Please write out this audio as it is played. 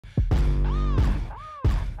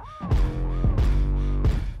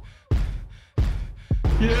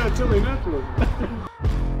Yeah, totally natural.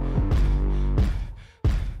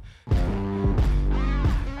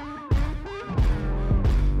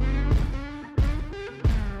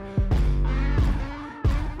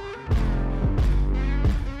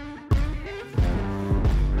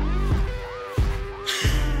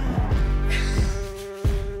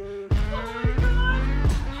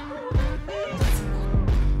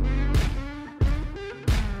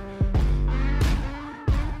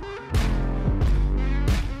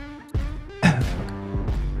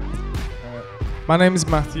 My name is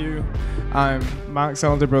Matthew. I'm Mark's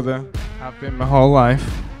elder brother. I've been my whole life.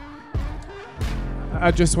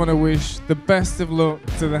 I just want to wish the best of luck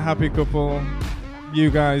to the happy couple.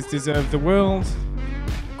 You guys deserve the world.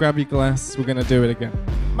 Grab your glass. We're going to do it again.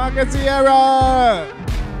 Mark and Cierrah!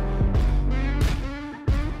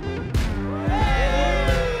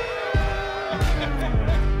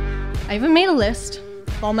 I even made a list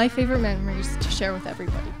of all my favorite memories to share with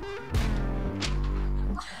everybody.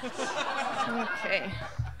 Okay.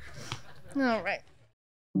 All right.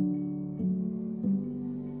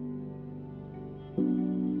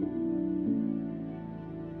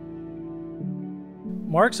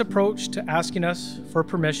 Mark's approach to asking us for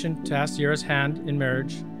permission to ask Cierrah's hand in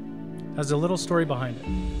marriage has a little story behind it.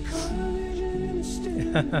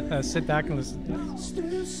 Sit back and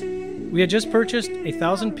listen. We had just purchased a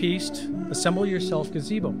 1,000-pieced assemble yourself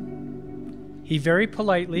gazebo. He very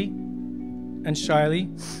politely and shyly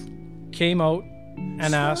came out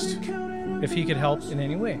and asked if he could help in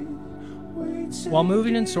any way. While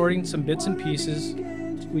moving and sorting some bits and pieces,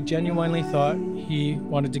 we genuinely thought he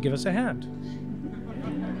wanted to give us a hand.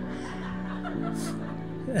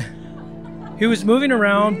 He was moving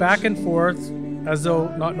around back and forth as though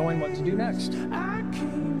not knowing what to do next.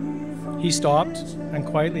 He stopped and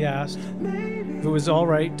quietly asked if it was all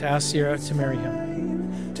right to ask Cierrah to marry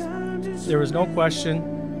him. There was no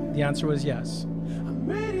question. The answer was yes.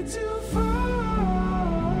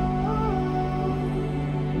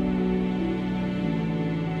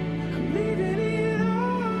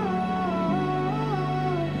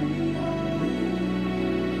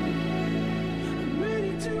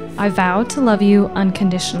 I vow to love you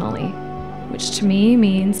unconditionally, which to me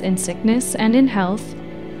means in sickness and in health,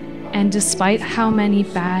 and despite how many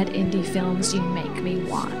bad indie films you make me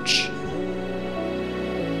watch.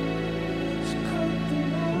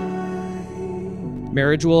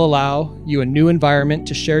 Marriage will allow you a new environment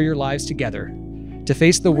to share your lives together, to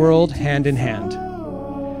face the world hand in hand.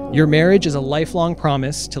 Your marriage is a lifelong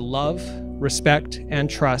promise to love, respect, and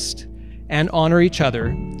trust, and honor each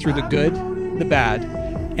other through the good, the bad,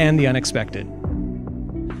 and the unexpected.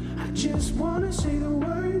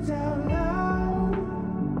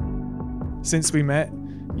 Since we met,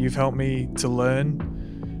 you've helped me to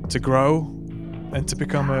learn, to grow, and to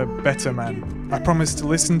become a better man. I promise to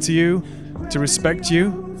listen to you, to respect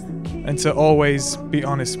you, and to always be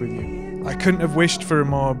honest with you. I couldn't have wished for a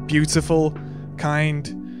more beautiful,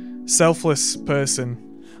 kind, selfless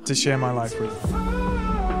person to share my life with.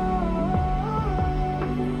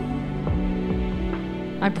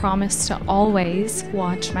 I promise to always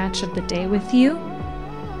watch Match of the Day with you,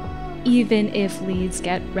 even if Leeds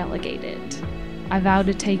get relegated. I vow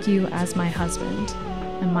to take you as my husband,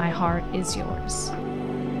 and my heart is yours.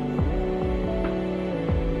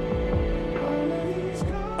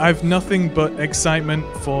 I've nothing but excitement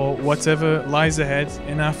for whatever lies ahead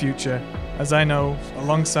in our future, as I know,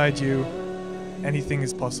 alongside you, anything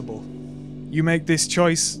is possible. You make this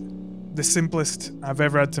choice the simplest I've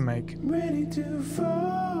ever had to make. Ready to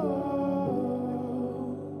fall.